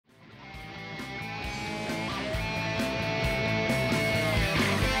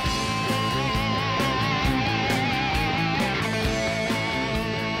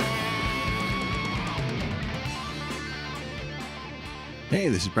Hey,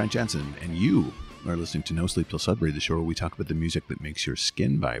 this is Brent Jensen, and you are listening to No Sleep Till Sudbury, the show where we talk about the music that makes your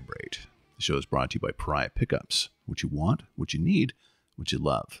skin vibrate. The show is brought to you by Pariah Pickups. What you want, what you need, what you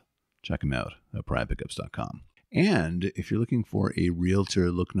love. Check them out at pariahpickups.com. And if you're looking for a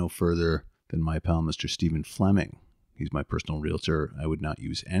realtor, look no further than my pal, Mr. Stephen Fleming. He's my personal realtor. I would not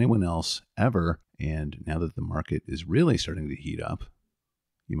use anyone else ever. And now that the market is really starting to heat up,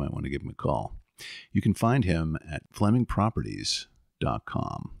 you might want to give him a call. You can find him at FlemingProperties.com.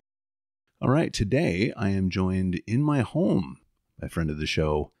 All right, today I am joined in my home by a friend of the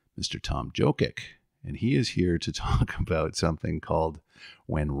show, Mr. Tom Jokic, and he is here to talk about something called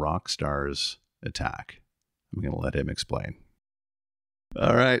When Rock Stars Attack. I'm going to let him explain.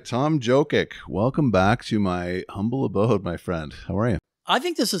 All right, Tom Jokic, welcome back to my humble abode, my friend. How are you? I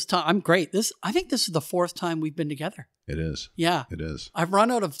think this is I'm great. I think this is the fourth time we've been together. It is. Yeah, it is. I've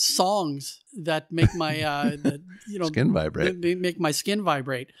run out of songs that make my skin vibrate. Make my skin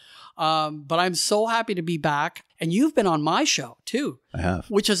vibrate. But I'm so happy to be back. And you've been on my show too. I have.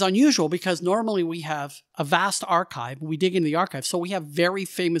 Which is unusual because normally we have a vast archive. We dig into the archive. So we have very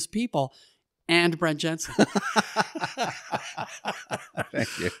famous people and Brent Jensen.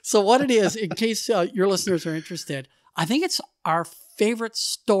 Thank you. So what it is, in case your listeners are interested, I think it's our favorite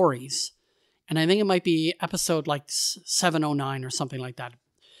stories. And I think it might be episode like 709 or something like that.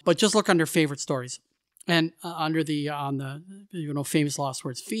 But just look under favorite stories and on the Famous Lost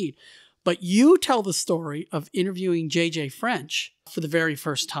Words feed. But you tell the story of interviewing JJ French for the very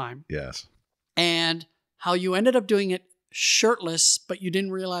first time. Yes. And how you ended up doing it shirtless, but you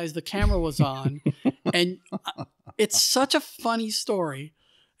didn't realize the camera was on. And it's such a funny story.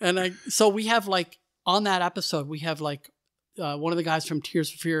 And so we have on that episode, we have one of the guys from Tears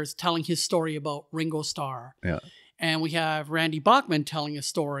for Fears telling his story about Ringo Starr. Yeah. And we have Randy Bachman telling a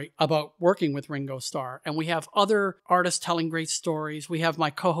story about working with Ringo Starr. And we have other artists telling great stories. We have my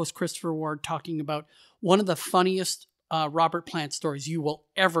co-host Christopher Ward talking about one of the funniest Robert Plant stories you will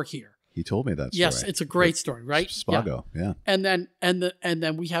ever hear. He told me that story. Yes, it's a great story, right? Spago, yeah. And then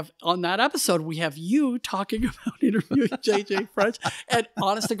we have on that episode we have you talking about interviewing JJ French. And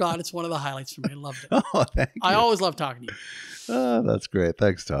honest to God, it's one of the highlights for me. I loved it. Oh, thank you. I always love talking to you. Oh, that's great.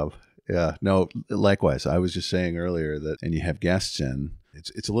 Thanks, Tom. Yeah. No, likewise. I was just saying earlier that, and you have guests in,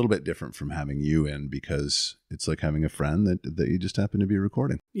 it's a little bit different from having you in because it's like having a friend that you just happen to be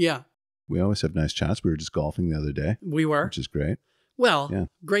recording. Yeah. We always have nice chats. We were just golfing the other day. We were. Which is great. Well, yeah.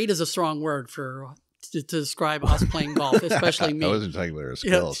 Great is a strong word to describe us playing golf, especially me. I wasn't talking about our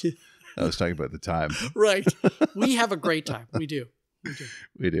skills. Yeah. I was talking about the time. Right. We have a great time. We do.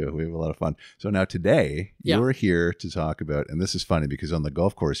 We do. We have a lot of fun. So now today, you're here to talk about, and this is funny because on the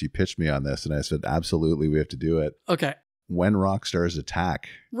golf course, you pitched me on this and I said, absolutely, we have to do it. Okay. When Rock Stars Attack.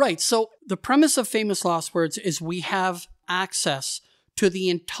 Right. So the premise of Famous Lost Words is we have access to the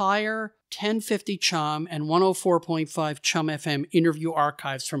entire 1050 CHUM and 104.5 CHUM-FM interview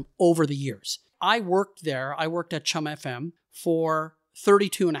archives from over the years. I worked there. I worked at CHUM-FM for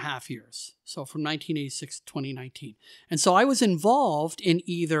 32 and a half years. So from 1986 to 2019. And so I was involved in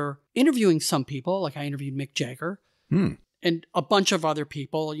either interviewing some people, like I interviewed Mick Jagger, and a bunch of other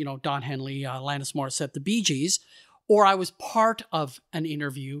people, Don Henley, Alanis Morissette, the Bee Gees, or I was part of an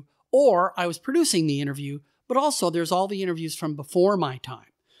interview, or I was producing the interview, but also there's all the interviews from before my time.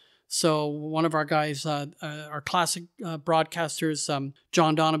 So one of our guys, our classic broadcasters,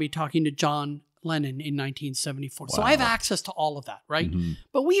 John Donaby talking to John Lennon in 1974. Wow. So I have access to all of that, right? Mm-hmm.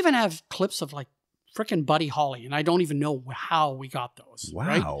 But we even have clips of frickin' Buddy Holly, and I don't even know how we got those. Wow.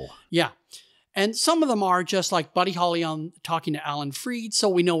 Right? Yeah. And some of them are just like Buddy Holly talking to Alan Freed, so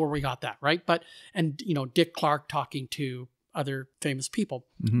we know where we got that, right? And Dick Clark talking to other famous people.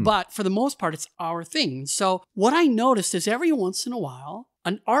 Mm-hmm. But for the most part, it's our thing. So what I noticed is every once in a while,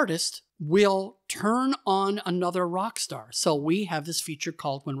 an artist will turn on another rock star. So we have this feature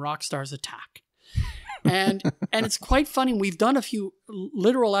called When Rock Stars Attack. And it's quite funny. We've done a few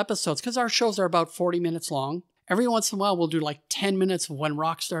literal episodes because our shows are about 40 minutes long. Every once in a while, we'll do 10 minutes of When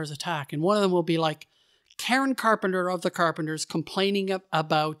Rock Stars Attack. And one of them will be Karen Carpenter of the Carpenters complaining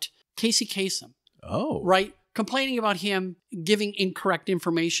about Casey Kasem. Oh. Right? Complaining about him giving incorrect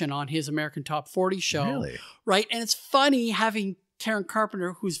information on his American Top 40 show. Really? Right? And it's funny having Karen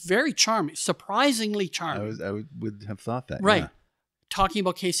Carpenter, who's very charming, surprisingly charming. I would have thought that. Right. Yeah. Talking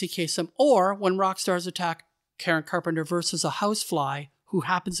about Casey Kasem. Or When Rock Stars Attack, Karen Carpenter versus a housefly who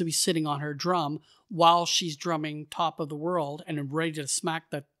happens to be sitting on her drum while she's drumming Top of the World and ready to smack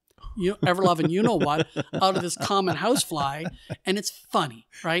that ever-loving you-know-what out of this common housefly. And it's funny,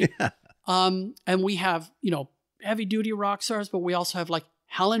 right? Yeah. And we have, heavy-duty rock stars, but we also have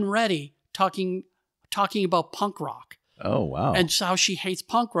Helen Reddy talking about punk rock. Oh, wow. And how she hates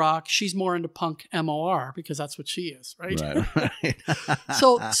punk rock. She's more into punk MOR because that's what she is, right? Right.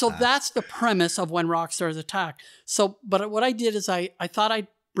 So that's the premise of When Rock Stars Attack. So, but what I did is I thought I'd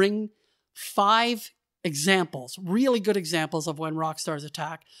bring 5 examples, really good examples of When Rock Stars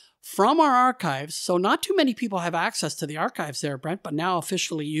Attack from our archives. So not too many people have access to the archives there, Brent, but now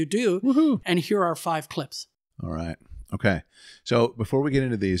officially you do. Woohoo. And here are 5 clips. All right. Okay. So before we get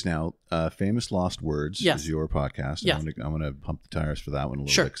into these now, Famous Lost Words is your podcast. Yes. I'm going to pump the tires for that one a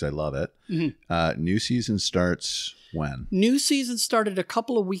little Sure. bit because I love it. Mm-hmm. New season starts when? New season started a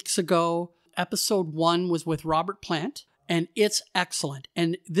couple of weeks ago. Episode 1 was with Robert Plant, and it's excellent.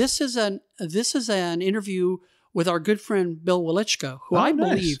 And this is an interview with our good friend Bill Welichka, who I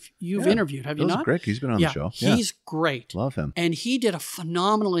believe you've interviewed. Have you not? Great. He's been on the show. He's great. Love him. And he did a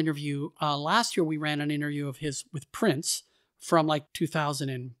phenomenal interview. Last year we ran an interview of his with Prince from like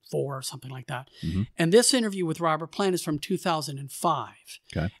 2004 or something like that. Mm-hmm. And this interview with Robert Plant is from 2005.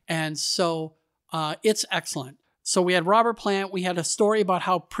 Okay. And so it's excellent. So we had Robert Plant. We had a story about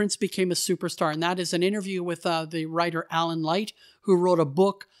how Prince became a superstar. And that is an interview with the writer Alan Light, who wrote a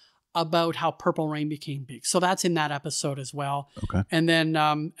book about how Purple Rain became big. So that's in that episode as well. Okay. And then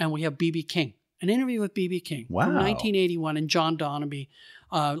and we have B.B. King, an interview with B.B. King Wow. from 1981, and John Donaby,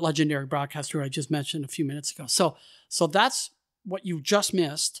 legendary broadcaster who I just mentioned a few minutes ago. So that's what you just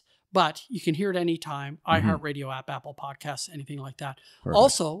missed, but you can hear it anytime. iHeartRadio app, Apple Podcasts, anything like that. Perfect.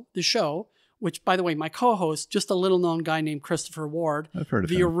 Also, the show, which, by the way, my co-host, just a little known guy named Christopher Ward, I've heard of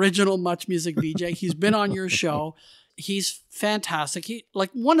the him. original MuchMusic VJ. He's been on your show. He's fantastic. He like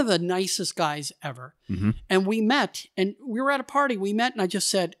one of the nicest guys ever. Mm-hmm. And we met, and we were at a party. We met, and I just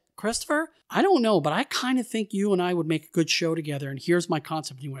said, Christopher, I don't know, but I kind of think you and I would make a good show together. And here's my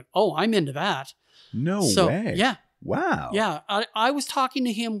concept. And he went, oh, I'm into that. No way. Yeah. Wow. Yeah. I was talking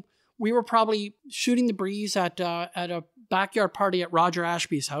to him. We were probably shooting the breeze at a backyard party at Roger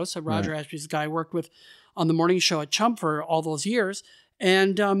Ashby's house. Roger Ashby's the guy I worked with on the morning show at CHUM for all those years.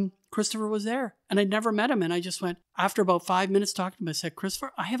 And Christopher was there, and I'd never met him. And I just went, after about 5 minutes talking to him, I said,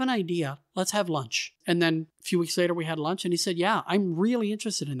 Christopher, I have an idea. Let's have lunch. And then a few weeks later, we had lunch, and he said, yeah, I'm really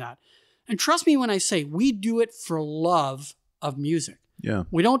interested in that. And trust me when I say we do it for love of music. Yeah.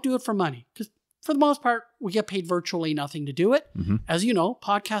 We don't do it for money, because for the most part, we get paid virtually nothing to do it. Mm-hmm. As you know,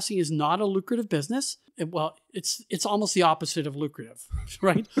 podcasting is not a lucrative business. It's almost the opposite of lucrative,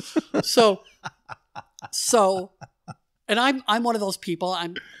 right? So, and I'm one of those people.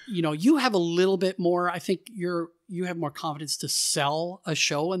 You have a little bit more. I think you have more confidence to sell a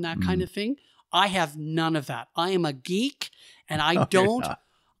show and that kind of thing. I have none of that. I am a geek, and I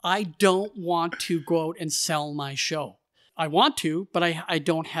don't want to go out and sell my show. I want to, but I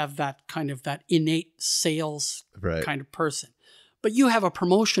don't have that innate sales kind of person. But you have a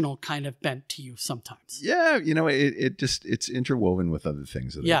promotional kind of bent to you sometimes. Yeah, it's interwoven with other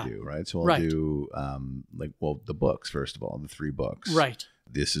things that I do, right? So I'll do the books, first of all, the 3 books. Right.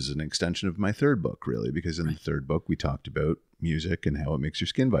 This is an extension of my 3rd book, really, because in the 3rd book, we talked about music and how it makes your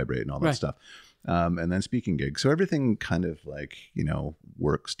skin vibrate and all that stuff. And then speaking gigs. So everything kind of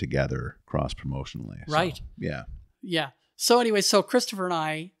works together cross-promotionally. Right. So, yeah. Yeah. So anyway, Christopher and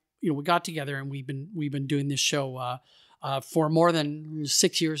I, we got together and we've been doing this show for more than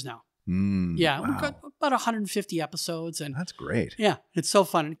 6 years now. Wow. We've got about 150 episodes, and that's great. Yeah, it's so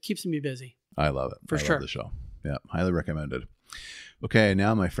fun. It keeps me busy. I love it. For sure. Love the show. Yeah, highly recommended. Okay,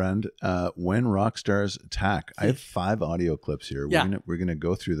 now my friend, When Rock Stars Attack. I have 5 audio clips here. We're gonna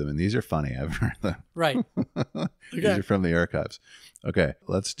go through them, and these are funny. I've heard them. Right. These are from the archives. Okay,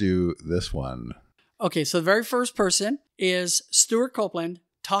 let's do this one. Okay, so the very first person is Stuart Copeland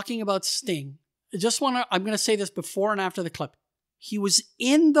talking about Sting. I'm going to say this before and after the clip. He was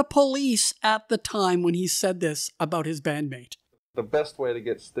in the police at the time when he said this about his bandmate. The best way to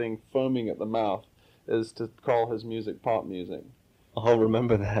get Sting foaming at the mouth is to call his music pop music. I'll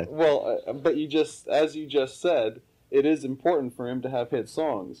remember that. Well, but as you just said, it is important for him to have hit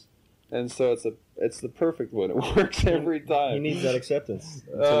songs. And so it's the perfect one. It works every time. He needs that acceptance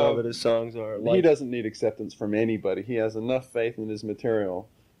to know that his songs are like... He doesn't need acceptance from anybody. He has enough faith in his material.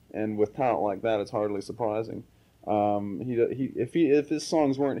 And with talent like that, it's hardly surprising. If his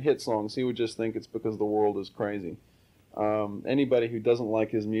songs weren't hit songs, he would just think it's because the world is crazy. Anybody who doesn't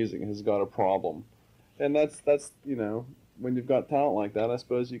like his music has got a problem. And that's when you've got talent like that, I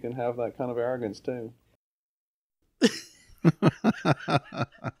suppose you can have that kind of arrogance too.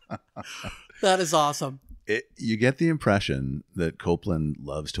 That is awesome. You get the impression that Copeland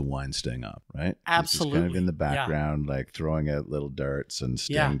loves to wind Sting up, right? Absolutely. He's kind of in the background, throwing out little darts, and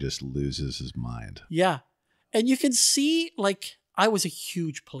Sting just loses his mind. Yeah. And you can see, I was a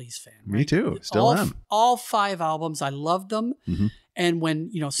huge Police fan. Right? Me too. Still am. All 5 albums, I loved them. Mm-hmm. And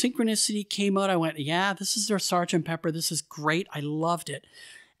when, Synchronicity came out, I went, yeah, this is their Sgt. Pepper. This is great. I loved it.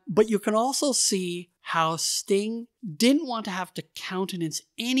 But you can also see how Sting didn't want to have to countenance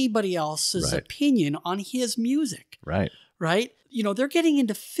anybody else's opinion on his music. Right. Right? They're getting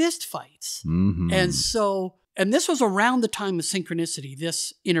into fist fights. Mm-hmm. And this was around the time of Synchronicity,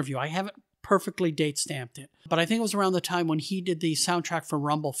 this interview. I haven't perfectly date stamped it, but I think it was around the time when he did the soundtrack for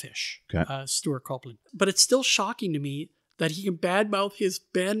Rumblefish, Stuart Copeland. But it's still shocking to me that he can badmouth his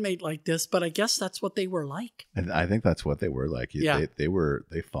bandmate like this, but I guess that's what they were like. And I think that's what they were like. Yeah.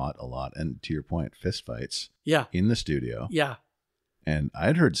 They fought a lot. And to your point, fist fights in the studio. Yeah. And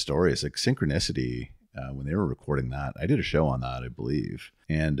I'd heard stories like Synchronicity, when they were recording that. I did a show on that, I believe.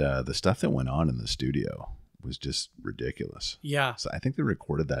 And the stuff that went on in the studio was just ridiculous. Yeah. So I think they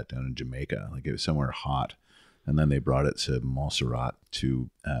recorded that down in Jamaica. Like it was somewhere hot. And then they brought it to Montserrat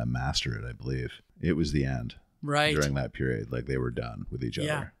to master it, I believe. It was the end. Right. During that period, like they were done with each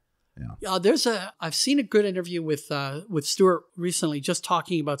other. Yeah. I've seen a good interview with Stuart recently, just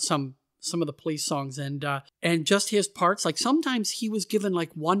talking about some of the Police songs and just his parts. Like sometimes he was given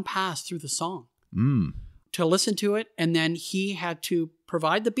like one pass through the song to listen to it, and then he had to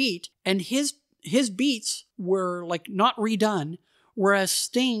provide the beat, and his beats were like not redone, whereas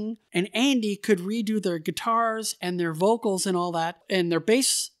Sting and Andy could redo their guitars and their vocals and all that, and their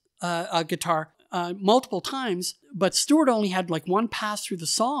bass guitar multiple times, but Stuart only had like one pass through the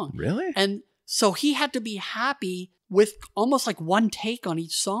song. Really? And so he had to be happy with almost like one take on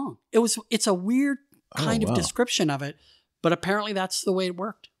each song. It's a weird kind of description of it, but apparently that's the way it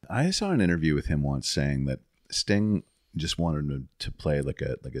worked. I saw an interview with him once saying that Sting just wanted him to play like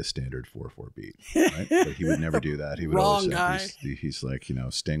a standard 4/4 beat, right? But he would never do that. He would always say, he's like,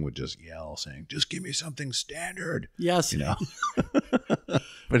 Sting would just yell saying, just give me something standard. Yes.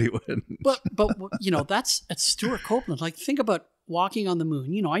 But he wouldn't. But that's at Stuart Copeland. Like think about Walking on the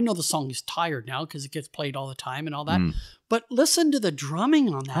Moon. I know the song is tired now because it gets played all the time and all that. But listen to the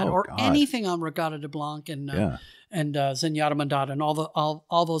drumming on that, anything on Regatta de Blanc and Zenyatta Mandata and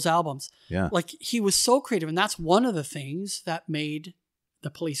all those albums. Yeah. Like he was so creative, and that's one of the things that made the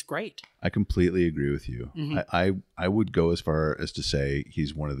Police great. I completely agree with you. Mm-hmm. I would go as far as to say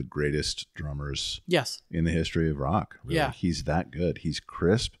he's one of the greatest drummers in the history of rock. Really. Yeah. He's that good. He's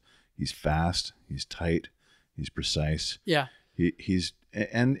crisp, he's fast, he's tight, he's precise. Yeah. He's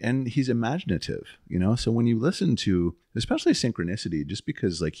imaginative, So when you listen to, especially Synchronicity, just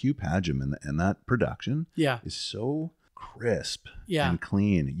because like Hugh Padgham and that production is so crisp and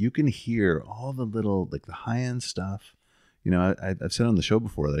clean. You can hear all the little, like the high-end stuff. I've said on the show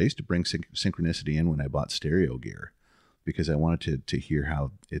before that I used to bring Synchronicity in when I bought stereo gear because I wanted to hear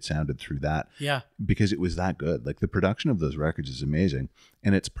how it sounded through that. Yeah. Because it was that good. Like the production of those records is amazing.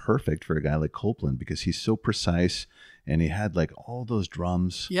 And it's perfect for a guy like Copeland because he's so precise and he had like all those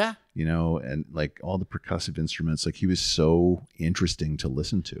drums. Yeah. And like all the percussive instruments. Like he was so interesting to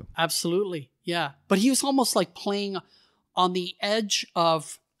listen to. Absolutely. Yeah. But he was almost like playing on the edge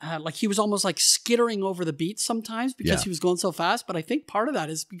of like he was almost like skittering over the beats sometimes because he was going so fast. But I think part of that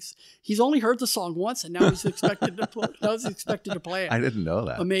is because he's only heard the song once and now he's expected to play it. I didn't know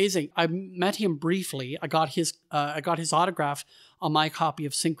that. Amazing. I met him briefly. I got his autograph on my copy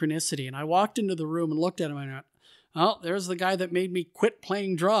of Synchronicity, and I walked into the room and looked at him and I went, "Oh, there's the guy that made me quit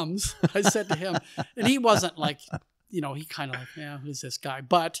playing drums." I said to him, and he wasn't like, he kind of like, yeah, who's this guy?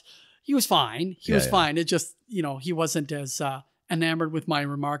 But he was fine. He was fine. It just, he wasn't as enamored with my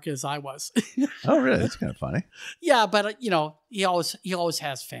remark as I was. Oh, really? That's kind of funny. Yeah, but he always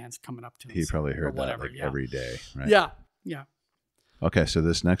has fans coming up to him. He probably heard that every day, right? Yeah, yeah. Okay, so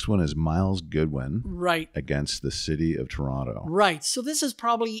this next one is Myles Goodwyn, right, against the City of Toronto. Right. So this is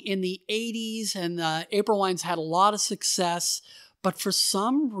probably in the 80s, and April Wine's had a lot of success, but for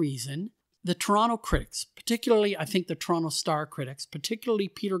some reason, the Toronto critics, particularly I think the Toronto Star critics, particularly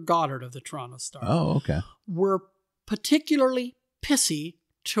Peter Goddard of the Toronto Star, were particularly pissy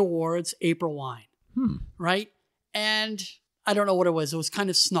towards April Wine, right? And I don't know what it was. It was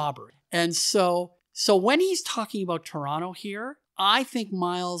kind of snobbery. And so when he's talking about Toronto here, I think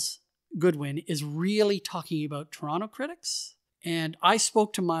Myles Goodwyn is really talking about Toronto critics. And I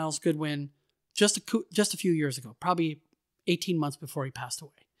spoke to Myles Goodwyn just a few years ago, probably 18 months before he passed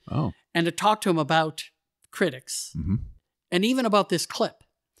away. Oh. And to talk to him about critics and even about this clip.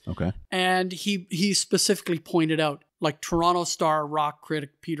 Okay. And he specifically pointed out like Toronto Star rock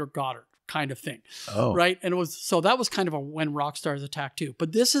critic Peter Goddard kind of thing. Oh. Right. And that was kind of a when rock stars attack too.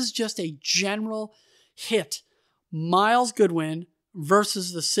 But this is just a general hit. Myles Goodwyn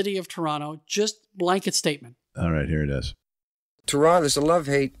versus the City of Toronto, just blanket statement. All right, here it is. Toronto, there's a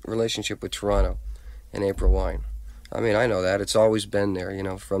love-hate relationship with Toronto and April Wine. I mean, I know that. It's always been there, you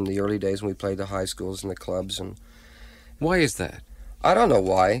know, from the early days when we played the high schools and the clubs. And why is that? I don't know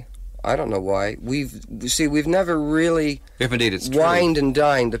why. We've never really if indeed it's wined and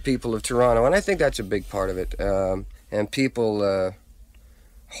dined the people of Toronto, and I think that's a big part of it. And people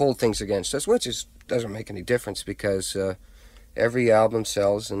hold things against us, which doesn't make any difference because every album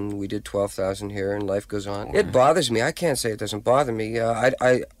sells, and we did 12,000 here, and life goes on. It bothers me. I can't say it doesn't bother me.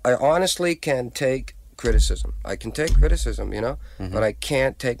 I honestly can take criticism. I can take criticism, you know, but I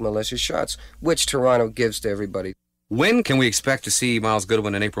can't take malicious shots, which Toronto gives to everybody. When can we expect to see Myles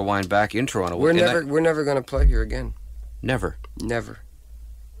Goodwyn and April Wine back in Toronto? We're never going to play here again. Never? Never.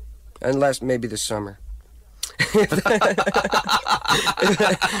 Unless maybe this summer.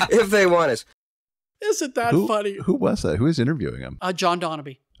 If they want us. Isn't that funny? Who was that? Who is interviewing him? John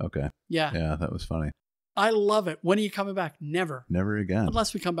Donaby. Okay. Yeah. Yeah, that was funny. I love it. When are you coming back? Never. Never again.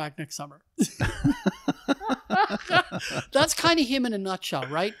 Unless we come back next summer. That's kind of him in a nutshell,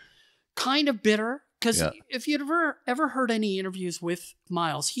 right? Kind of bitter. Because if you'd ever heard any interviews with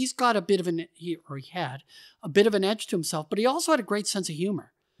Myles, he's got a bit of he had a bit of an edge to himself, but he also had a great sense of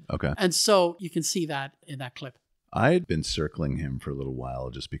humor. Okay. And so you can see that in that clip. I'd been circling him for a little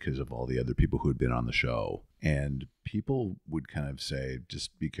while just because of all the other people who had been on the show. And people would kind of say,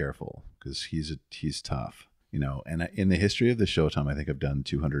 just be careful because he's tough, you know. And in the history of the show, Tom, I think I've done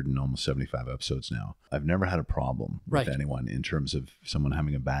 275 episodes now. I've never had a problem with anyone in terms of someone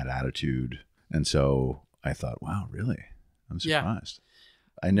having a bad attitude. And so I thought, wow, really? I'm surprised.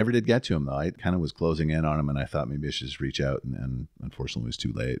 Yeah. I never did get to him, though. I kind of was closing in on him, and I thought maybe I should just reach out, and unfortunately it was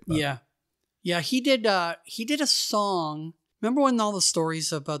too late. But. Yeah. Yeah, he did a song. Remember when all the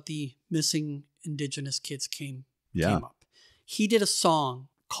stories about the missing Indigenous kids came up? He did a song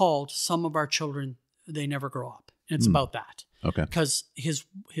called Some of Our Children, They Never Grow Up. And it's about that. Okay. Because his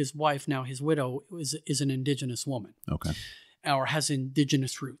wife, now his widow, is an Indigenous woman. Okay. Or has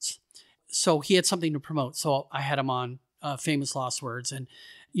Indigenous roots. So he had something to promote. So I had him on Famous Lost Words. And,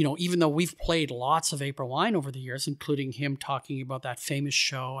 you know, even though we've played lots of April Wine over the years, including him talking about that famous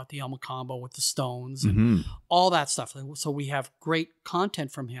show at the El Macambo with the Stones and all that stuff. So we have great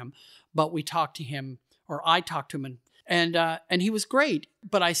content from him. But we talked to him, or I talked to him, and he was great.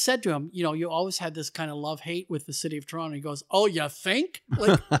 But I said to him, you know, you always had this kind of love-hate with the city of Toronto. He goes, oh, you think?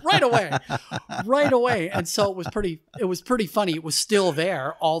 Like right away. Right away. And so it was pretty funny. It was still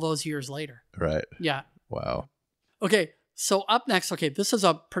there all those years later. Right. Yeah. Wow. Okay. So up next, this is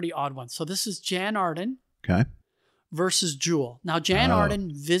a pretty odd one. So this is Jann Arden versus Jewel. Now, Jann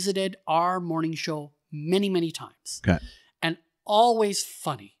Arden visited our morning show many, many times. Okay. And always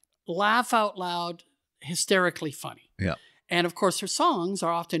funny. Laugh out loud, hysterically funny. Yeah. And of course, her songs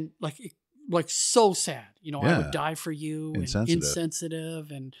are often like so sad. You know, I Would Die for You, and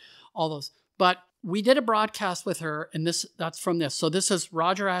Insensitive, and all those. But we did a broadcast with her, and that's from this. So this is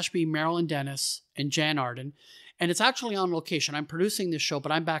Roger Ashby, Marilyn Dennis, and Jann Arden. And it's actually on location. I'm producing this show,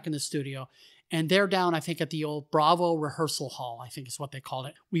 but I'm back in the studio. And they're down, I think, at the old Bravo Rehearsal Hall, I think is what they called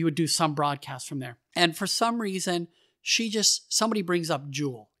it. We would do some broadcast from there. And for some reason, somebody brings up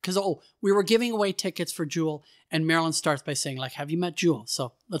Jewel. Because, we were giving away tickets for Jewel. And Marilyn starts by saying, like, have you met Jewel?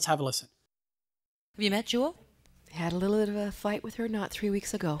 So let's have a listen. Have you met Jewel? Had a little bit of a fight with her not 3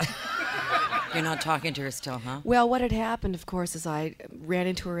 weeks ago. You're not talking to her still, huh? Well, what had happened, of course, is I ran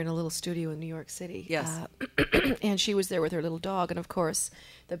into her in a little studio in New York City. Yes. And she was there with her little dog. And, of course,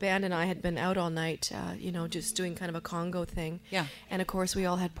 the band and I had been out all night, just doing kind of a Congo thing. Yeah. And, of course, we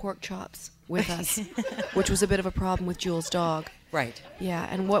all had pork chops with us, which was a bit of a problem with Jewel's dog. Right. Yeah,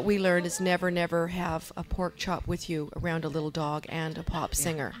 and what we learned is never have a pork chop with you around a little dog and a pop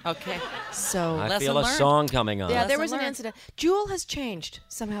singer. Okay. So I feel a song coming on. Yeah, there was an incident. Jewel has changed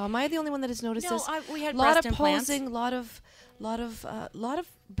somehow. Am I the only one that has noticed this? No, we had a lot breast of implants. posing, lot of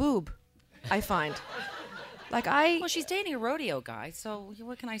boob. I find. Well, she's dating a rodeo guy, so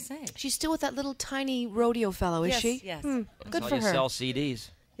what can I say? She's still with that little tiny rodeo fellow, is she? Yes. Good for her. Sell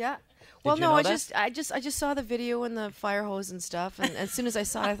CDs. Yeah. Did well, you no, know I that? just saw the video and the fire hose and stuff, and as soon as I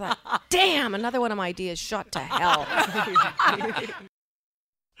saw it, I thought, damn, another one of my ideas shot to hell.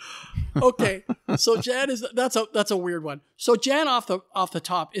 Okay, so Jann that's a weird one. So Jann off the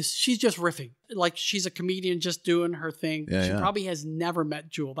top she's just riffing, like she's a comedian just doing her thing. Yeah, she probably has never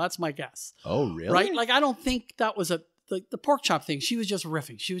met Jewel. That's my guess. Oh, really? Right? Like I don't think that was the pork chop thing. She was just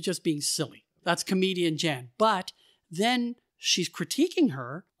riffing. She was just being silly. That's comedian Jann. But then she's critiquing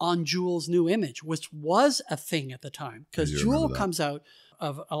her on Jewel's new image, which was a thing at the time. Because Jewel comes out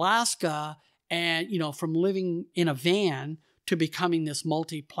of Alaska and, from living in a van to becoming this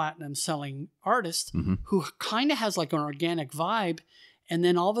multi-platinum selling artist who kind of has like an organic vibe. And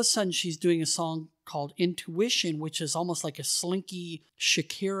then all of a sudden she's doing a song called Intuition, which is almost like a slinky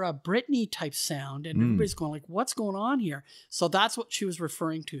Shakira, Britney type sound. And everybody's going like, what's going on here? So that's what she was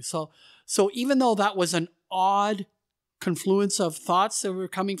referring to. So even though that was an odd confluence of thoughts that were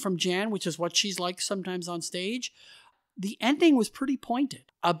coming from Jann, which is what she's like sometimes on stage, the ending was pretty pointed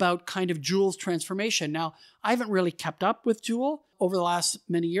about kind of Jewel's transformation. Now, I haven't really kept up with Jewel over the last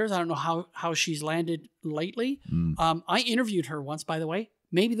many years. I don't know how she's landed lately. I interviewed her once, by the way.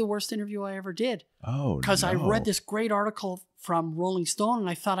 Maybe the worst interview I ever did. Oh, because no. I read this great article from Rolling Stone and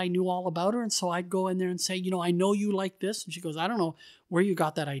I thought I knew all about her. And so I'd go in there and say, I know you like this. And she goes, I don't know where you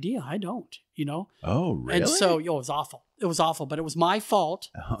got that idea. I don't, Oh, really? And so, it was awful. It was awful, but it was my fault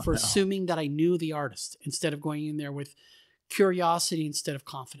for assuming that I knew the artist instead of going in there with curiosity instead of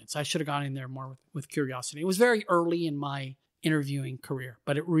confidence. I should have gone in there more with curiosity. It was very early in my interviewing career,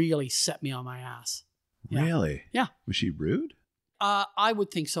 but it really set me on my ass. Yeah. Really? Yeah. Was she rude? I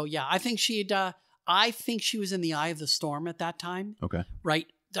would think so. Yeah. I think I think she was in the eye of the storm at that time. Okay. Right.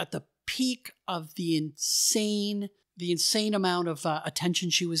 At the peak of the insane amount of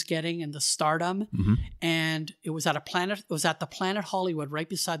attention she was getting and the stardom. And it was at the Planet Hollywood right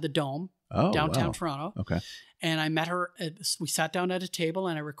beside the Dome, downtown Toronto. Okay. And I met her. We sat down at a table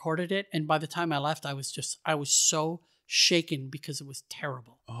and I recorded it. And by the time I left, I was so shaken because it was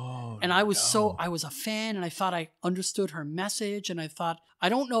terrible. Oh, and I was I was a fan and I thought I understood her message. And I thought, I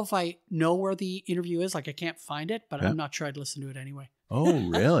don't know if I know where the interview is. Like I can't find it, but I'm not sure I'd listen to it anyway. Oh,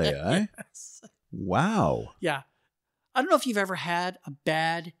 really? Yes. Wow. Yeah. I don't know if you've ever had a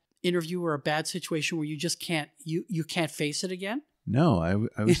bad interview or a bad situation where you just can't, you can't face it again. No, I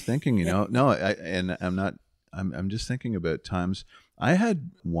was thinking, I'm just thinking about times. I had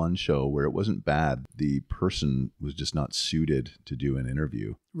one show where it wasn't bad. The person was just not suited to do an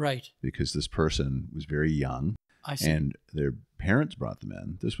interview. Right. Because this person was very young. I see. And their parents brought them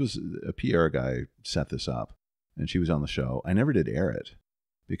in. This was a PR guy set this up and she was on the show. I never did air it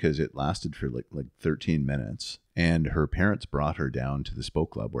because it lasted for like 13 minutes and her parents brought her down to the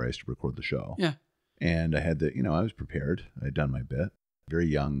Spoke Club where I used to record the show. Yeah. And I had I was prepared. I'd done my bit. Very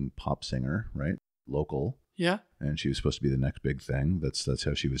young pop singer, right? Local. Yeah. And she was supposed to be the next big thing. That's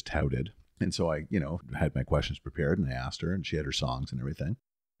how she was touted. And so I, had my questions prepared and I asked her and she had her songs and everything.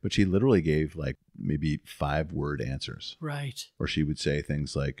 But she literally gave like maybe 5-word answers. Right. Or she would say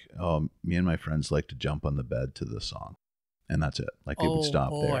things like, oh, me and my friends like to jump on the bed to this song. And that's it. Like they would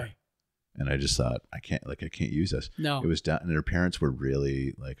stop there. And I just thought, I can't use this. No. It was done. And her parents were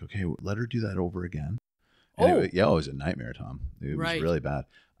really like, okay, let her do that over again. And it was a nightmare, Tom. It was really bad.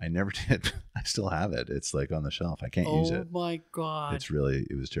 I never did. I still have it. It's like on the shelf. I can't use it. Oh my God.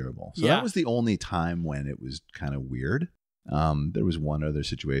 It was terrible. So that was the only time when it was kind of weird. There was one other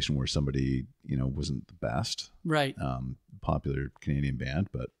situation where somebody, wasn't the best. Right. Popular Canadian band,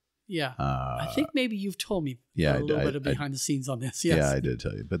 but yeah. I think maybe you've told me a little bit of behind the scenes on this. Yes. Yeah, I did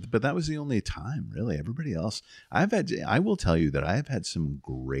tell you. But that was the only time, really. Everybody else, I will tell you that I've had some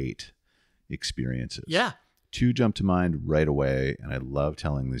great experiences. Yeah. 2 jump to mind right away, and I love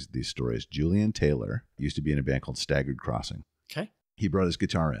telling these stories. Julian Taylor used to be in a band called Staggered Crossing. Okay. He brought his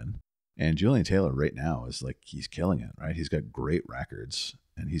guitar in, and Julian Taylor right now is like, he's killing it, right? He's got great records,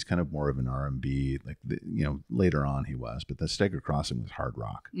 and he's kind of more of an R&B, later on he was, but the Staggered Crossing was hard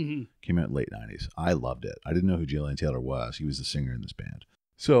rock. Mm-hmm. Came out late 90s. I loved it. I didn't know who Julian Taylor was. He was the singer in this band.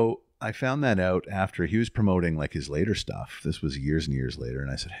 So I found that out after he was promoting like his later stuff. This was years and years later. And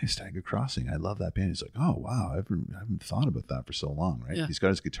I said, hey, Staggered Crossing, I love that band. He's like, oh, wow. I haven't thought about that for so long, right? Yeah. He's got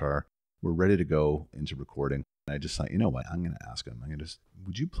his guitar. We're ready to go into recording. And I just thought, you know what? I'm going to ask him.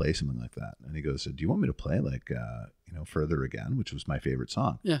 Would you play something like that? And he goes, do you want me to play like, Further Again, which was my favorite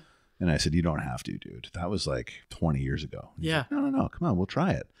song? Yeah. And I said, you don't have to, dude. That was like 20 years ago. And he's yeah. like, no. Come on, we'll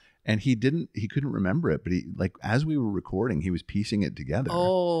try it. And he couldn't remember it, but he, like, as we were recording, he was piecing it together.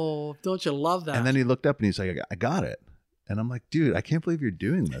 Oh, don't you love that? And then he looked up and he's like, I got it. And I'm like, dude, I can't believe you're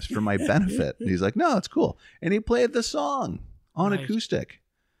doing this for my benefit. And he's like, no, it's cool. And he played the song on acoustic.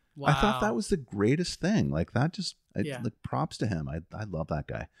 Wow. I thought that was the greatest thing. Like that like props to him. I love that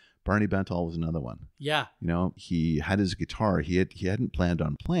guy. Barney Bentall was another one. Yeah. He had his guitar. He hadn't planned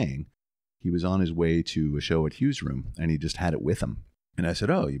on playing. He was on his way to a show at Hughes Room and he just had it with him. And I said,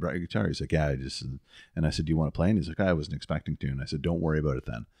 oh, you brought your guitar? He's like, yeah, and I said, do you want to play? And he's like, I wasn't expecting to. And I said, don't worry about it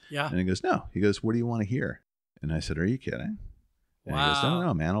then. Yeah. And he goes, no. He goes, what do you want to hear? And I said, are you kidding? And wow. he goes,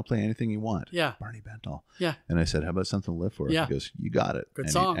 no, man, I'll play anything you want. Yeah. Barney Bentall. Yeah. And I said, how about Something to Live For? Yeah. He goes, you got it. Good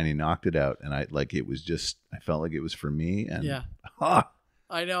song. And he knocked it out. And I felt like it was for me. And yeah.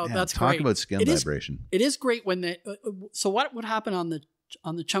 I know. Man, That's talk great. about skin vibration. It is great when they. So what would happen on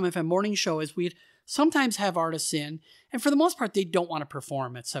the Chum FM morning show is we'd sometimes have artists in, and for the most part, they don't want to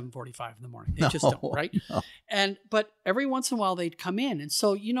perform at 7:45 in the morning. They just don't, right? No. But every once in a while, they'd come in, and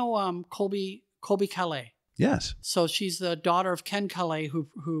so Colby Calais. Yes. So she's the daughter of Ken Calais,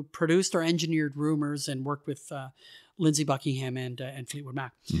 who produced or engineered Rumors and worked with Lindsey Buckingham and Fleetwood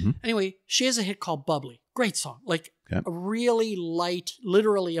Mac. Mm-hmm. Anyway, she has a hit called Bubbly. Great song. Like a really light,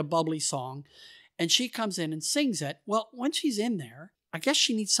 literally a bubbly song. And she comes in and sings it. Well, when she's in there, I guess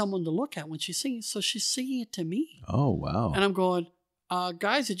she needs someone to look at when she's singing. So she's singing it to me. Oh, wow. And I'm going,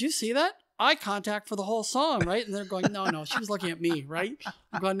 guys, did you see that? Eye contact for the whole song, right? And they're going, no, she was looking at me, right?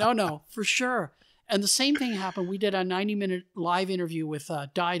 I'm going, no, for sure. And the same thing happened. We did a 90-minute live interview with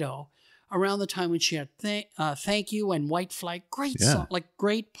Dido around the time when she had Thank You and White Flag. Great song, like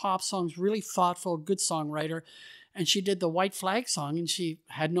great pop songs, really thoughtful, good songwriter. And she did the White Flag song, and she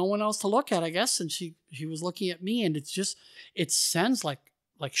had no one else to look at, I guess. And she was looking at me, and it sends like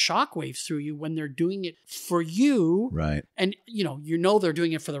shockwaves through you when they're doing it for you. Right. And they're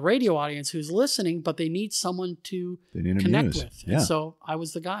doing it for the radio audience who's listening, but they need someone to connect with. Yeah. And so I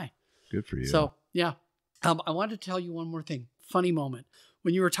was the guy. Good for you. So, yeah. I wanted to tell you one more thing. Funny moment.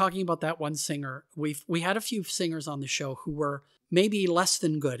 When you were talking about that one singer, we had a few singers on the show who were maybe less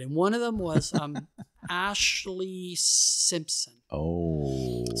than good. And one of them was Ashley Simpson.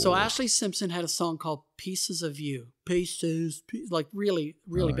 Oh. So Ashley Simpson had a song called Pieces of You. Pieces, like really,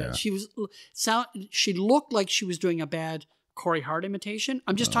 really bad. Yeah. She looked like she was doing a bad Corey Hart imitation.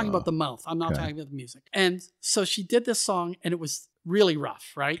 I'm just talking about the mouth. I'm not talking about the music. And so she did this song, and it was really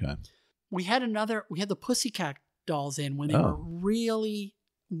rough, right? Okay. We had the Pussycat Dolls in when they were really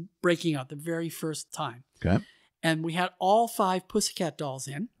breaking out the very first time. Okay. And we had all 5 Pussycat Dolls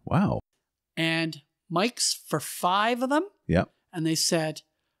in. Wow. And mics for 5 of them. Yep. And they said,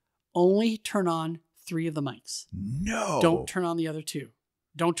 only turn on 3 of the mics. No. Don't turn on the other 2.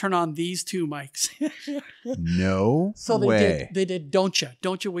 Don't turn on these 2 mics. No so way. They did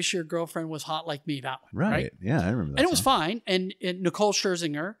Don't You Wish Your Girlfriend Was Hot Like Me, that one. Right? Yeah, I remember that. And it was fine. And Nicole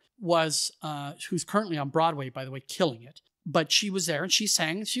Scherzinger was, who's currently on Broadway, by the way, killing it. But she was there and she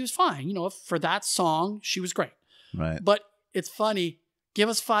sang and she was fine. For that song, she was great. Right. But it's funny. Give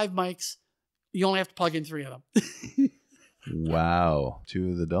us 5 mics. You only have to plug in 3 of them. Wow.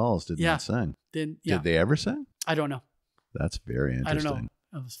 2 of the dolls did not sing. Did they ever sing? I don't know. That's very interesting. I don't know.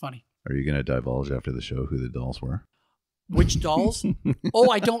 It was funny. Are you going to divulge after the show who the dolls were? Which dolls? Oh,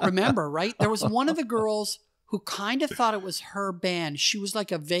 I don't remember, right? There was one of the girls who kind of thought it was her band. She was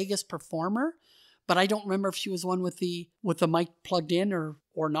like a Vegas performer, but I don't remember if she was one with the mic plugged in or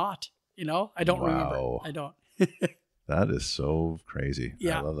not. I don't remember. I don't. That is so crazy.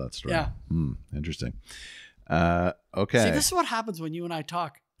 Yeah. I love that story. Yeah. Interesting. Okay. See, this is what happens when you and I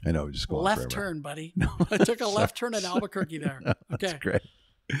talk. I know. We just go left turn, buddy. No, I took a left turn in Albuquerque there. Okay. That's great.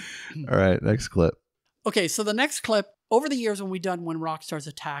 All right. Next clip. Okay. So the next clip, over the years when we've done When Rock Stars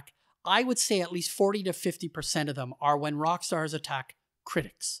Attack, I would say at least 40 to 50% of them are when rock stars attack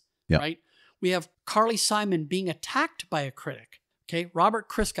critics, right? We have Carly Simon being attacked by a critic. Okay. Robert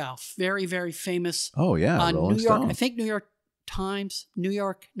Christgau, very, very famous. Oh, yeah. New York, Stone. I think New York Times,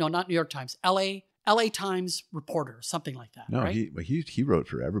 not New York Times, LA Times reporter, something like that. No, right? he wrote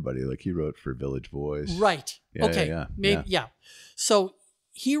for everybody. Like he wrote for Village Voice. Right. Yeah, okay. Maybe. Yeah. So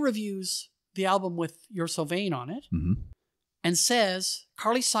he reviews the album with You're So Vain on it and says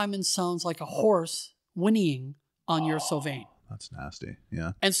Carly Simon sounds like a horse whinnying on You're So Vain. That's nasty.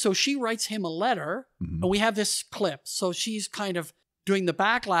 Yeah. And so she writes him a letter, and we have this clip. So she's kind of doing the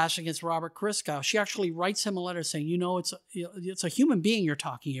backlash against Robert Christgau. She actually writes him a letter saying, it's a human being you're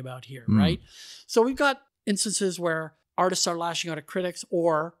talking about here, right? So we've got instances where artists are lashing out at critics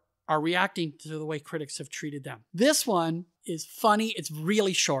or are reacting to the way critics have treated them. This one is funny. It's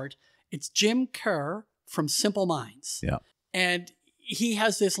really short. It's Jim Kerr from Simple Minds. Yeah. And he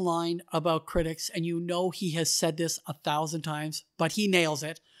has this line about critics, and he has said this 1,000 times, but he nails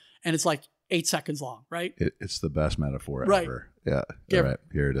it. And it's like 8 seconds long, right? It's the best metaphor right. ever. Yeah. All right.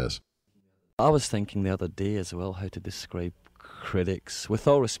 Here it is. I was thinking the other day as well how to describe critics. With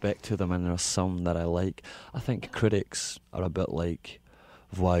all respect to them, and there are some that I like, I think critics are a bit like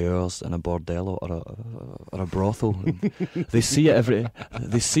voyeurs in a bordello or a brothel. They see it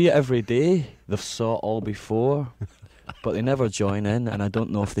every day. They've saw it all before, but they never join in, and I don't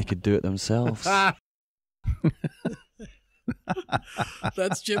know if they could do it themselves.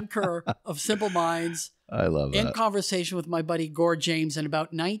 That's Jim Kerr of Simple Minds. I love that. In conversation with my buddy Gord James in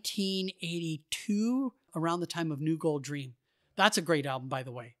about 1982, around the time of New Gold Dream. That's a great album, by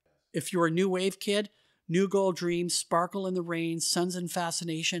the way. If you're a new wave kid, New Gold Dreams, Sparkle in the Rain, Suns and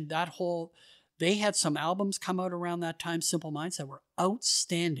Fascination, they had some albums come out around that time, Simple Minds, that were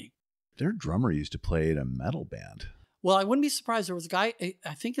outstanding. Their drummer used to play in a metal band. Well, I wouldn't be surprised. There was a guy,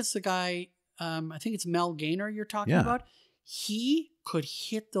 I think it's Mel Gaynor you're talking about. He could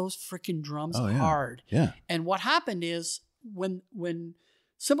hit those freaking drums hard. Yeah. And what happened is when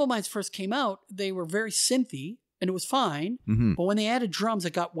Simple Minds first came out, they were very synthy and it was fine. Mm-hmm. But when they added drums,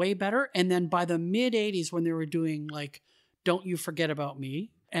 it got way better. And then by the mid 80s, when they were doing like Don't You Forget About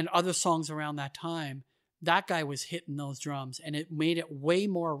Me and other songs around that time, that guy was hitting those drums and it made it way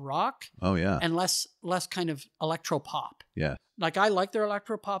more rock. Oh, yeah. And less kind of electro pop. Yeah. Like I like their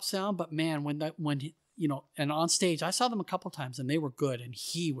electro pop sound, but man, and on stage, I saw them a couple times and they were good and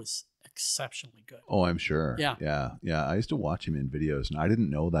he was exceptionally good. Oh, I'm sure. Yeah. Yeah. I used to watch him in videos and I didn't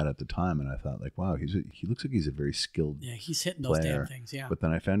know that at the time. And I thought like, wow, he looks like he's a very skilled he's hitting those player. damn things. Yeah. But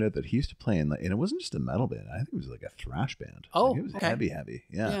then I found out that he used to play and it wasn't just a metal band. I think it was like a thrash band. Oh, like it was heavy.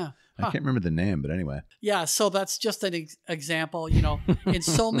 Yeah. I can't remember the name, but anyway. Yeah. So that's just an example, in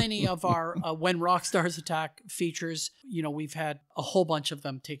so many of our When Rock Stars Attack features, we've had a whole bunch of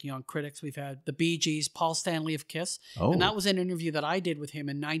them taking on critics. We've had the Bee Gees, Paul Stanley of Kiss. Oh. And that was an interview that I did with him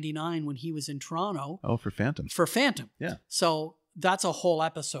in 99 when he was in Toronto. Oh, for Phantom. Yeah. So that's a whole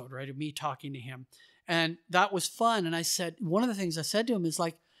episode, right, of me talking to him. And that was fun. And I said, one of the things I said to him is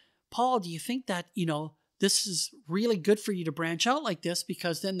like, Paul, do you think that, this is really good for you to branch out like this?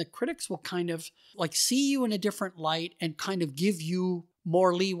 Because then the critics will kind of like see you in a different light and kind of give you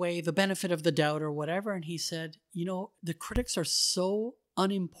more leeway, the benefit of the doubt or whatever. And he said, the critics are so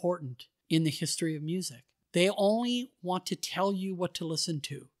unimportant in the history of music. They only want to tell you what to listen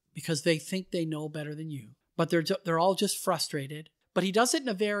to because they think they know better than you. But they're all just frustrated. But he does it in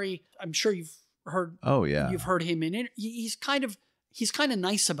a very, I'm sure you've heard. Oh yeah, you've heard him in. He's kind of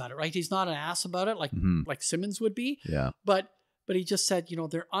nice about it, right? He's not an ass about it, like Simmons would be. Yeah. But he just said,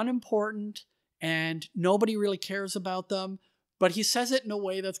 they're unimportant and nobody really cares about them. But he says it in a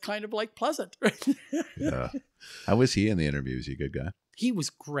way that's kind of like pleasant. Right? Yeah. How was he in the interview? Was he a good guy? He was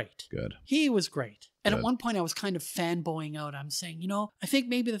great. Good. He was great. And at one point I was kind of fanboying out. I'm saying, I think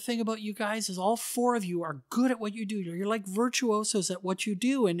maybe the thing about you guys is all four of you are good at what you do. You're like virtuosos at what you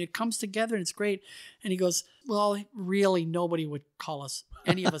do and it comes together and it's great. And he goes, well, really nobody would call us,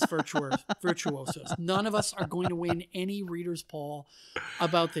 any of us virtuosos. None of us are going to win any reader's poll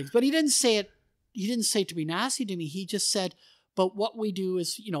about things. But he didn't say it to be nasty to me. He just said, but what we do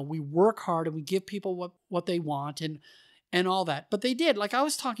is, we work hard and we give people what they want and all that. But they did. Like I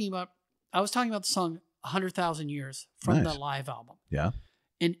was talking about the song 100,000 Years from the live album. Yeah.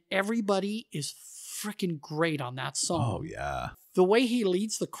 And everybody is freaking great on that song. Oh, yeah. The way he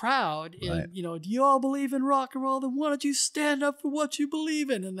leads the crowd and, do you all believe in rock and roll? Then why don't you stand up for what you believe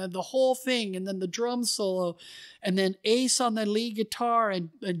in? And then the whole thing and then the drum solo and then Ace on the lead guitar and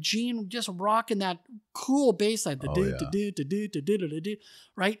Gene just rocking that cool bass line.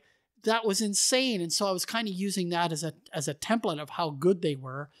 Right? That was insane. And so I was kind of using that as a template of how good they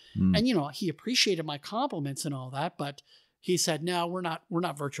were. And, he appreciated my compliments and all that, but he said, no, we're not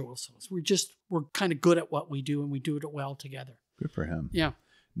virtuosos. We're kind of good at what we do and we do it well together. Good for him. Yeah.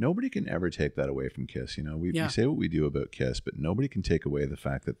 Nobody can ever take that away from Kiss. We say what we do about Kiss, but nobody can take away the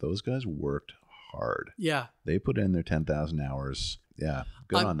fact that those guys worked hard. Yeah. They put in their 10,000 hours. Yeah.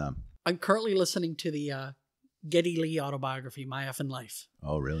 Good on them. I'm currently listening to the Geddy Lee autobiography, My Effin' Life.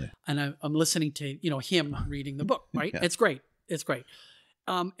 Oh, really? And I'm listening to, him reading the book, right? Yeah. It's great. It's great.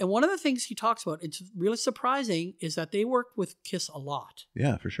 And one of the things he talks about, it's really surprising, is that they worked with Kiss a lot.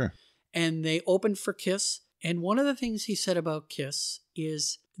 Yeah, for sure. And they opened for Kiss. And one of the things he said about Kiss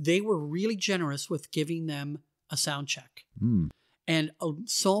is they were really generous with giving them a sound check. And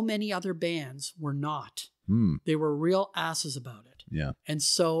so many other bands were not. They were real asses about it. Yeah. And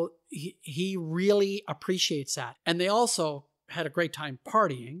so he really appreciates that. And they also had a great time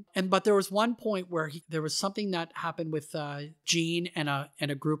partying. But there was one point where there was something that happened with Gene and a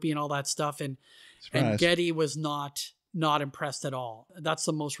groupie and all that stuff. And Geddy was not impressed at all. That's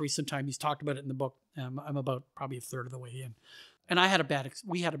the most recent time he's talked about it in the book. I'm about probably a third of the way in. And we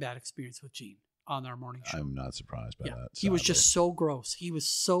had a bad experience with Gene on our morning show. I'm not surprised by that. Sadly. He was just so gross. He was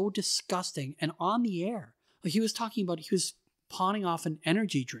so disgusting. And on the air, he was pawning off an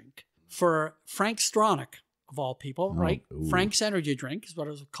energy drink for Frank Stronach, of all people, right? Ooh. Frank's energy drink is what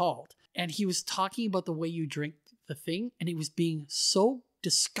it was called. And he was talking about the way you drink the thing, and he was being so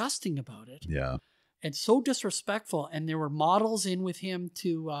disgusting about it. Yeah. And so disrespectful. And there were models in with him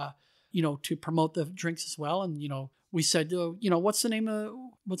to promote the drinks as well. And, we said, what's the name of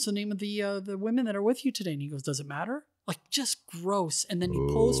the women that are with you today? And he goes, does it matter? like just gross. And then he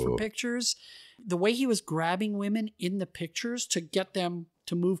posed for pictures. The way he was grabbing women in the pictures to get them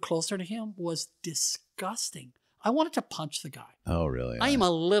to move closer to him was disgusting. I wanted to punch the guy. Oh, really? I am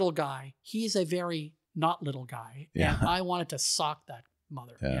a little guy. He's a very not little guy. Yeah. And I wanted to sock that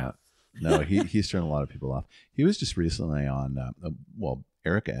mother. Yeah. No, he's turned a lot of people off. He was just recently on,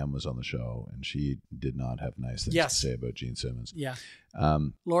 Erica M was on the show, and she did not have nice things to say about Gene Simmons. Yeah.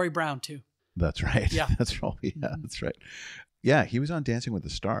 Laurie Brown, too. That's right. Yeah. That's right. Yeah, that's right. Yeah, he was on Dancing with the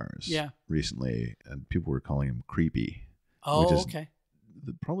Stars recently, and people were calling him creepy. Oh, which is okay.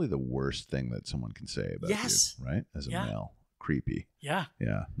 Probably the worst thing that someone can say about you, right? As a male. Creepy. Yeah.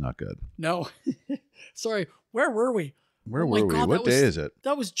 Yeah, not good. No. Sorry, where were we? Where were we? What day is it?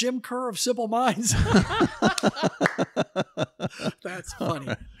 That was Jim Kerr of Simple Minds. That's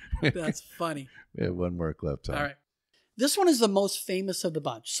funny. That's funny. We have one more clip. Tom. All right. This one is the most famous of the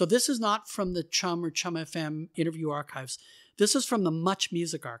bunch. So this is not from the CHUM or CHUM-FM interview archives. This is from the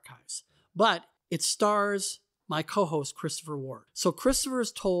MuchMusic archives. But it stars my co-host, Christopher Ward. So Christopher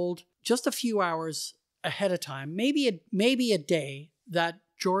is told just a few hours ahead of time, maybe a day, that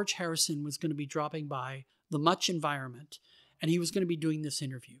George Harrison was going to be dropping by the Much environment, and he was going to be doing this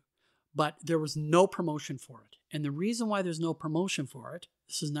interview. But there was no promotion for it. And the reason why there's no promotion for it,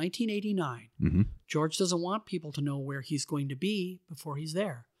 this is 1989. Mm-hmm. George doesn't want people to know where he's going to be before he's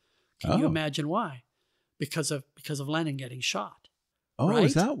there. Can you imagine why? Because of Lennon getting shot. Oh, right?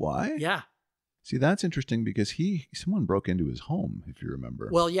 Is that why? Yeah. See, that's interesting because someone broke into his home, if you remember.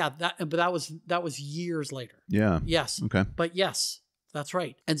 Well, yeah, but that was years later. Yeah. Yes. Okay. But yes, that's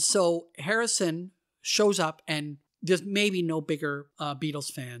right. And so Harrison shows up, and there's maybe no bigger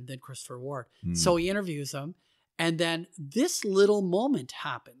Beatles fan than Christopher Ward. So he interviews him, and then this little moment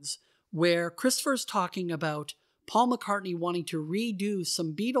happens where Christopher's talking about Paul McCartney wanting to redo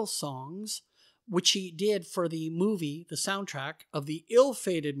some Beatles songs, which he did for the movie, the soundtrack of the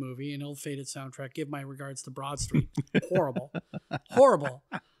ill-fated movie, an ill-fated soundtrack. Give my regards to Broad Street. Horrible. Horrible.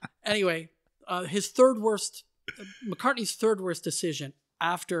 Anyway, McCartney's third worst decision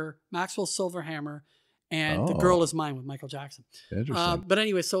after Maxwell's Silver Hammer and The Girl Is Mine with Michael Jackson. Interesting. But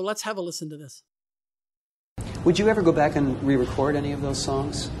anyway, so let's have a listen to this. Would you ever go back and re-record any of those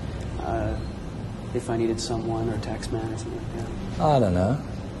songs? If I Needed Someone or Taxman or something like that? I don't know.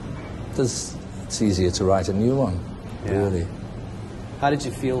 It's easier to write a new one, really. How did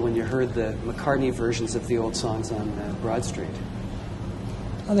you feel when you heard the McCartney versions of the old songs on Broad Street?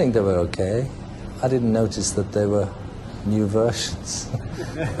 I think they were okay. I didn't notice that they were new versions.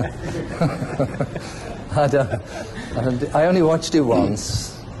 I only watched it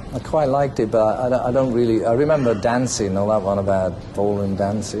once. I quite liked it, but I don't really... I remember dancing, all that one about ballroom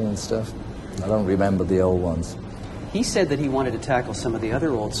dancing and stuff. I don't remember the old ones. He said that he wanted to tackle some of the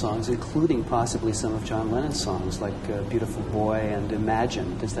other old songs, including possibly some of John Lennon's songs, like Beautiful Boy and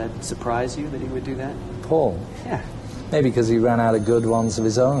Imagine. Does that surprise you that he would do that? Paul? Yeah. Maybe because he ran out of good ones of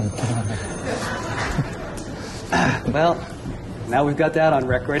his own. Well, now we've got that on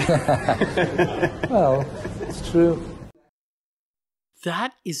record. Well, it's true.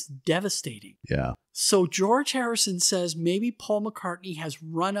 That is devastating. Yeah. So George Harrison says maybe Paul McCartney has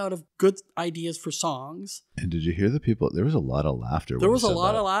run out of good ideas for songs. And did you hear the people? There was a lot of laughter. There was a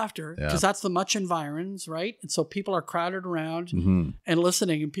lot of laughter because that's the Much environs, right? And so people are crowded around and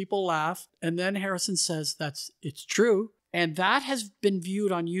listening, and people laugh. And then Harrison says it's true. And that has been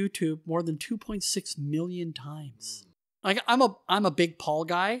viewed on YouTube more than 2.6 million times. Like I'm a big Paul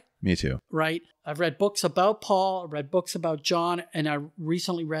guy. Me too. Right. I've read books about Paul, I've read books about John, and I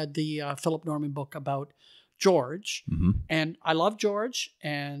recently read the Philip Norman book about George. Mm-hmm. And I love George,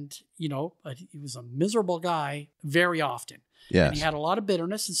 and, he was a miserable guy very often. Yes. And he had a lot of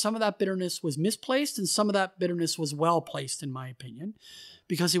bitterness, and some of that bitterness was misplaced, and some of that bitterness was well placed, in my opinion,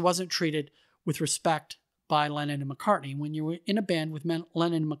 because he wasn't treated with respect by Lennon and McCartney. When you're in a band with Lennon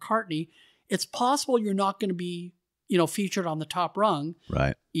and McCartney, it's possible you're not going to be featured on the top rung.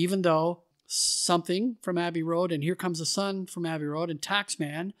 Right. Even though Something from Abbey Road and Here Comes the Sun from Abbey Road and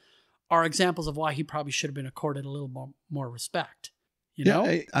Taxman are examples of why he probably should have been accorded a little more respect. You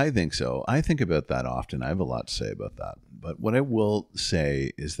know? I think so. I think about that often. I have a lot to say about that. But what I will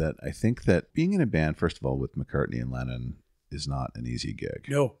say is that I think that being in a band, first of all, with McCartney and Lennon is not an easy gig.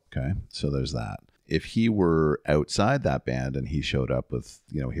 No. Okay. So there's that. If he were outside that band and he showed up with,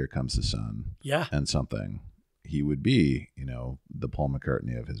 Here Comes the Sun and Something, he would be, the Paul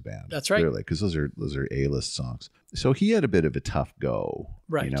McCartney of his band. That's right. Clearly, because those are A-list songs. So he had a bit of a tough go,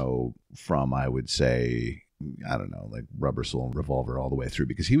 right? From, I would say, I don't know, like Rubber Soul and Revolver all the way through,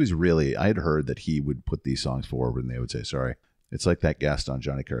 because he was really, I had heard that he would put these songs forward and they would say, sorry, It's like that guest on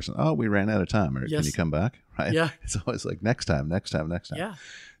Johnny Carson. Oh, we ran out of time. Or, Can you come back? Right? Yeah. It's always like next time. Yeah.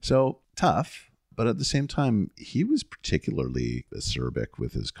 So tough, but at the same time, he was particularly acerbic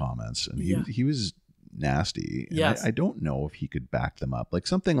with his comments, and he was nasty. And Yes. I don't know if he could back them up. Like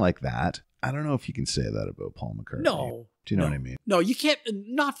something like that. I don't know if you can say that about Paul McCartney. No. Do you know what I mean? No, you can't.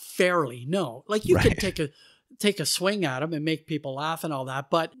 Not fairly. No. Like you Right. could take a swing at him and make people laugh and all that,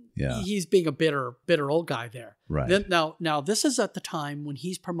 but Yeah. he's being a bitter old guy there. Right. Then, now this is at the time when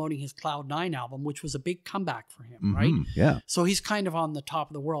he's promoting his Cloud 9 album, which was a big comeback for him, right? Yeah. So he's kind of on the top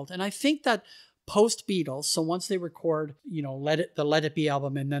of the world. And I think that post Beatles, so once they record, the Let It Be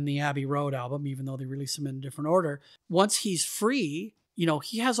album and then the Abbey Road album, even though they release them in a different order, once he's free,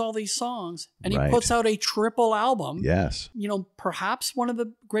 he has all these songs and he Right. puts out a triple album. Yes. Perhaps one of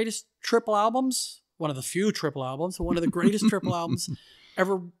the greatest triple albums, one of the few triple albums, one of the greatest triple albums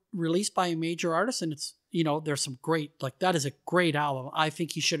ever released by a major artist. And it's, there's some great, that is a great album. I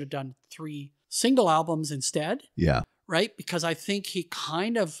think he should have done 3 single albums instead. Yeah. Right? Because I think he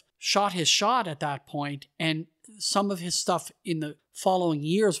kind of shot his shot at that point, and some of his stuff in the following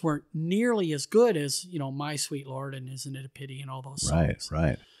years weren't nearly as good as, My Sweet Lord and Isn't It a Pity and all those songs.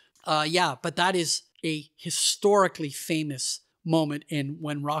 Right. But that is a historically famous moment in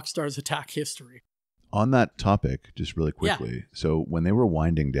when rock stars attack history. On that topic, just really quickly. So when they were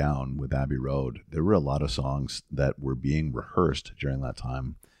winding down with Abbey Road, there were a lot of songs that were being rehearsed during that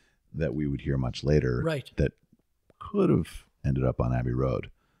time that we would hear much later. Right. That could have ended up on Abbey Road.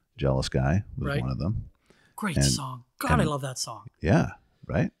 Jealous Guy was Right. one of them. Great And- song. God, I love that song. Yeah,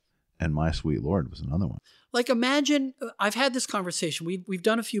 right? And My Sweet Lord was another one. Like imagine, I've had this conversation. We've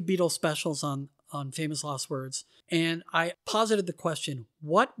done a few Beatles specials on Famous Lost Words, and I posited the question,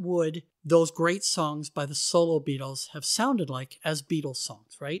 what would those great songs by the solo Beatles have sounded like as Beatles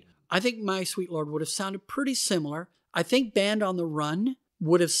songs, right? I think My Sweet Lord would have sounded pretty similar. I think Band on the Run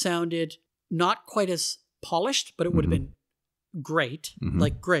would have sounded not quite as polished, but it would have been great,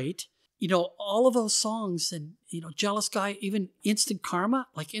 great. All of those songs and, Jealous Guy, even Instant Karma,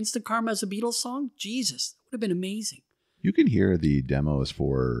 Instant Karma as a Beatles song, Jesus, that would have been amazing. You can hear the demos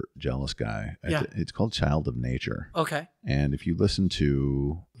for Jealous Guy. Yeah. It's called Child of Nature. Okay. And if you listen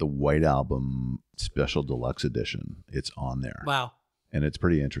to the White Album Special Deluxe Edition, it's on there. Wow. And it's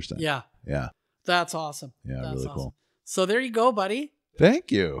pretty interesting. Yeah. Yeah. That's awesome. Yeah, That's really awesome. cool. So there you go, buddy.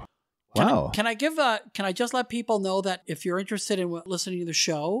 Thank you. Wow. Can I just let people know that if you're interested in listening to the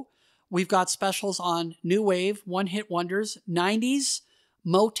show, we've got specials on new wave, one-hit wonders, 90s,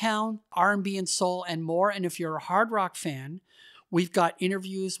 Motown, R&B and soul, and more. And if you're a hard rock fan, we've got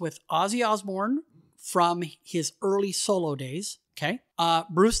interviews with Ozzy Osbourne from his early solo days. Okay.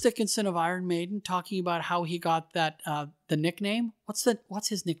 Bruce Dickinson of Iron Maiden talking about how he got that the nickname. What's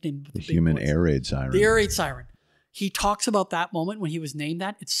his nickname? The Human Air Raid Siren. The Air Raid Siren. He talks about that moment when he was named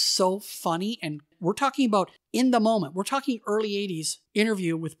that. It's so funny. And we're talking about in the moment. We're talking early 80s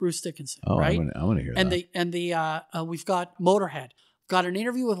interview with Bruce Dickinson. Oh, right? I want to hear that. We've got Motorhead. Got an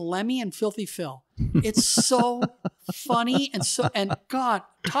interview with Lemmy and Filthy Phil. It's so funny and God,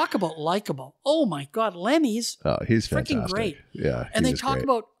 talk about likable. Oh my God, Lemmy's he's freaking fantastic. great. Yeah. And he they was talk great.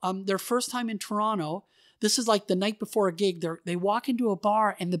 about their first time in Toronto. This is like the night before a gig. They walk into a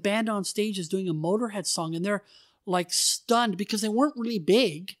bar and the band on stage is doing a Motorhead song and they're like stunned because they weren't really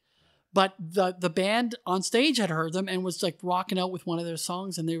big, but the band on stage had heard them and was like rocking out with one of their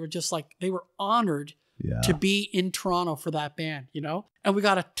songs, and they were just like, they were honored to be in Toronto for that band, And we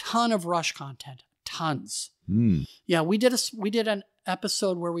got a ton of Rush content, tons. Yeah, we did an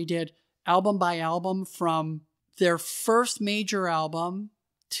episode where we did album by album from their first major album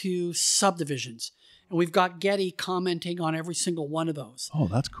to Subdivisions. And we've got Getty commenting on every single one of those. Oh,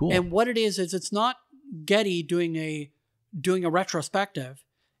 that's cool. And what it is it's not Getty doing a retrospective.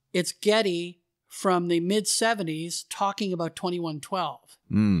 It's Getty from the mid 70s talking about 2112.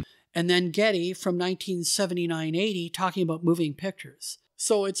 And then Getty from 1979-80 talking about moving pictures.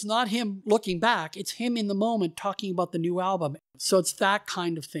 So it's not him looking back, it's him in the moment talking about the new album. So it's that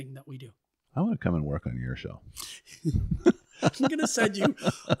kind of thing that we do. I want to come and work on your show. I'm gonna send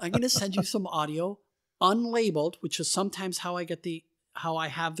you some audio unlabeled, which is sometimes how I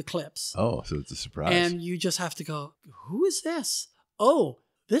have the clips. Oh, so it's a surprise. And you just have to go, who is this? Oh,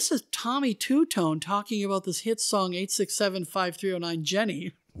 this is Tommy Two-Tone talking about this hit song 867-5309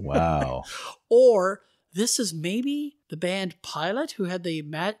 Jenny. Wow. Or this is maybe the band Pilot who had the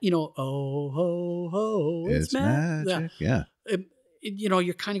oh ho ho, it's magic. Yeah.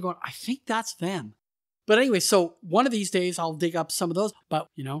 You're kind of going, I think that's them. But anyway, so one of these days I'll dig up some of those. But,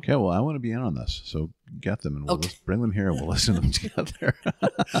 you know. Okay, well, I want to be in on this. So get them and we'll just bring them here and we'll listen to them together.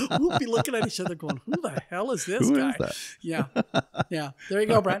 We'll be looking at each other going, who the hell is this Who guy? is that? Yeah. Yeah. There you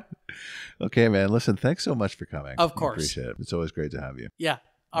go, Brad. Okay, man. Listen, thanks so much for coming. Of I course. appreciate it. It's always great to have you. Yeah.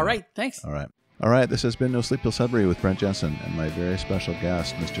 All right. Thanks. All right. All right. This has been No Sleep Till Sudbury with Brent Jensen and my very special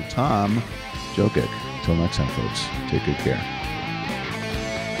guest, Mr. Tom Jokic. Until next time, folks, take good care.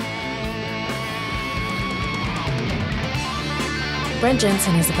 Brent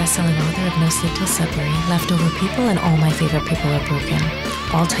Jensen is the best-selling author of No Sleep Till Sudbury, Leftover People, and All My Favorite People Are Broken.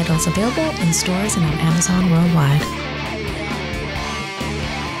 All titles available in stores and on Amazon worldwide.